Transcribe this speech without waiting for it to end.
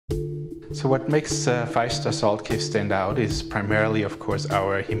So what makes 5-Star Salt Cave stand out is primarily, of course,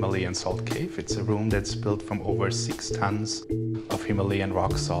 our Himalayan salt cave. It's a room that's built from over 6 tons of Himalayan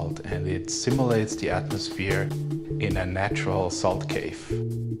rock salt, and it simulates the atmosphere in a natural salt cave.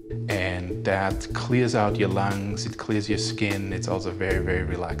 And that clears out your lungs, it clears your skin, it's also very, very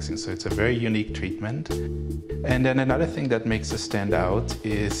relaxing. So it's a very unique treatment. And then another thing that makes us stand out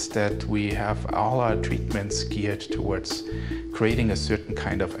is that we have all our treatments geared towards creating a certain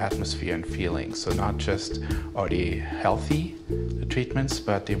kind of atmosphere and feeling. So not just are they healthy, the treatments,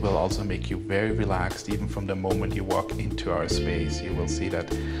 but they will also make you very relaxed even from the moment you walk into our space. You will see that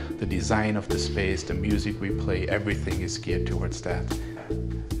the design of the space, the music we play, everything is geared towards that.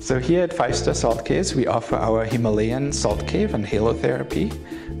 So here at 5-Star Salt Caves, we offer our Himalayan salt cave and halotherapy.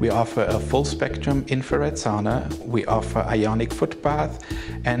 We offer a full spectrum infrared sauna. We offer ionic foot bath,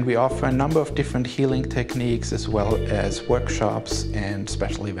 and we offer a number of different healing techniques as well as workshops and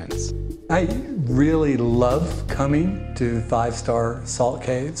special events. I really love coming to 5-Star Salt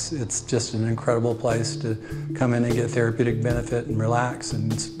Caves. It's just an incredible place to come in and get therapeutic benefit and relax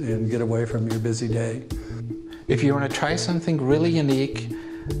and get away from your busy day. If you want to try something really unique,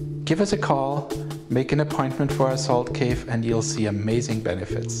 give us a call, make an appointment for our salt cave, and you'll see amazing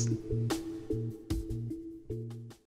benefits.